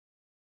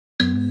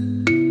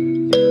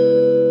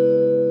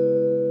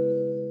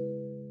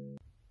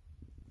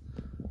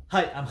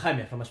Hi, I'm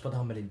Jaime from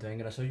Spotahome. I'm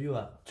gonna show you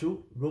a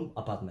 2-room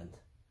apartment.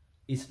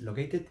 It's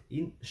located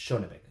in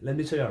Schöneberg. Let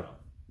me show you around.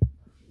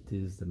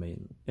 This is the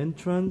main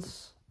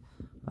entrance,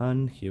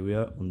 and here we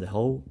are on the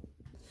hall.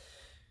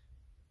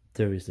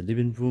 There is the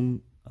living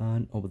room,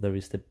 and over there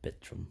is the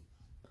bedroom.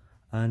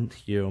 And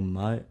here on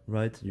my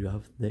right you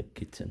have the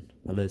kitchen.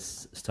 Now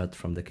let's start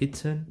from the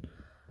kitchen.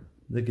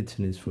 The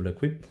kitchen is full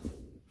equipped.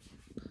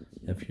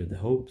 You have here the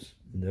hobs,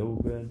 the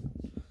oven,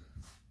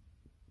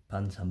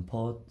 pans and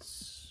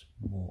pots,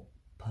 more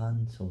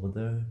pans over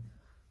there,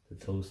 the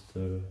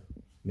toaster,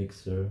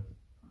 mixer,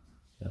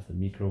 you have the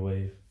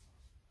microwave,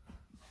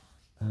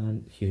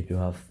 and here you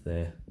have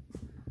the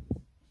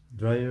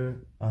dryer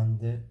and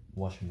the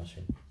washing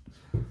machine.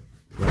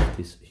 You have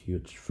this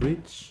huge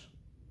fridge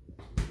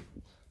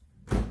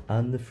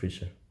and the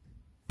freezer,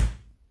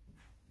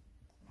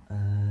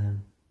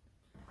 and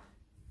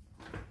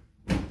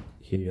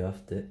here you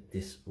have the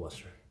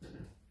dishwasher.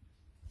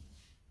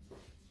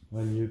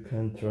 And you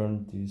can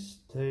turn this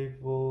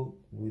table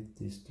with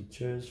these two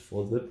chairs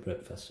for the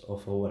breakfast or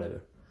for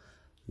whatever.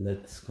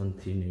 Let's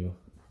continue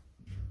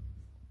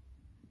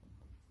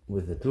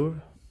with the tour.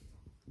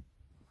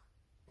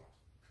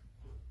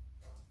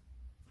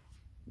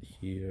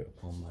 Here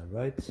on my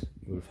right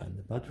you will find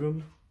the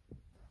bathroom.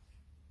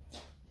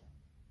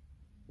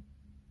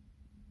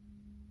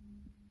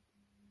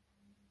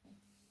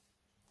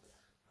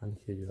 And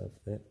here you have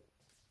the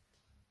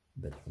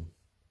bedroom.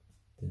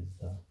 This is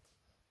the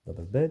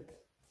double bed.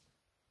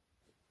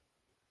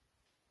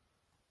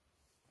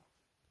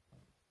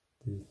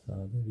 These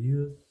are the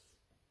views,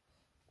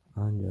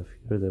 and you have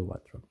here the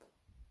wardrobe.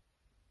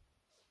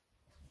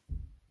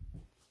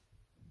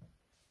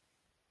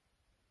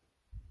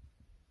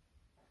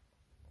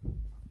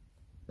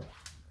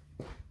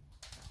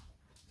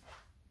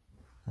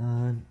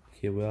 And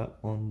here we are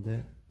on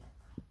the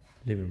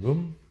living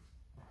room.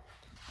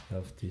 You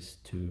have these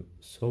two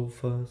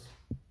sofas.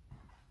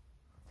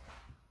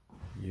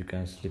 You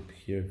can sleep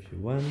here if you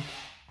want.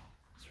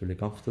 It's really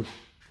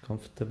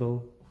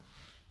comfortable.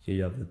 Here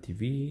you have the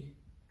TV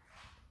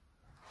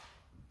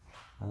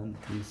and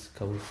this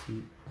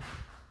cozy.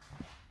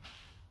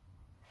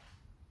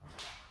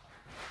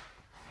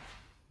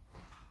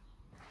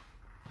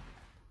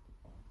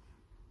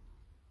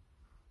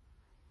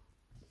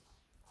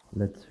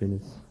 Let's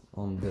finish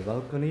on the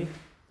balcony.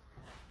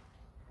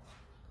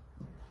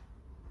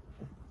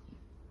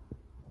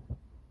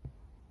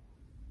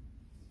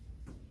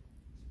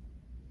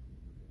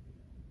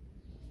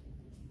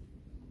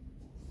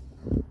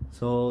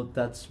 So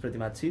that's pretty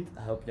much it.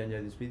 I hope you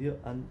enjoyed this video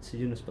and see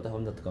you in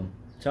spotahome.com.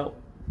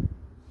 Ciao!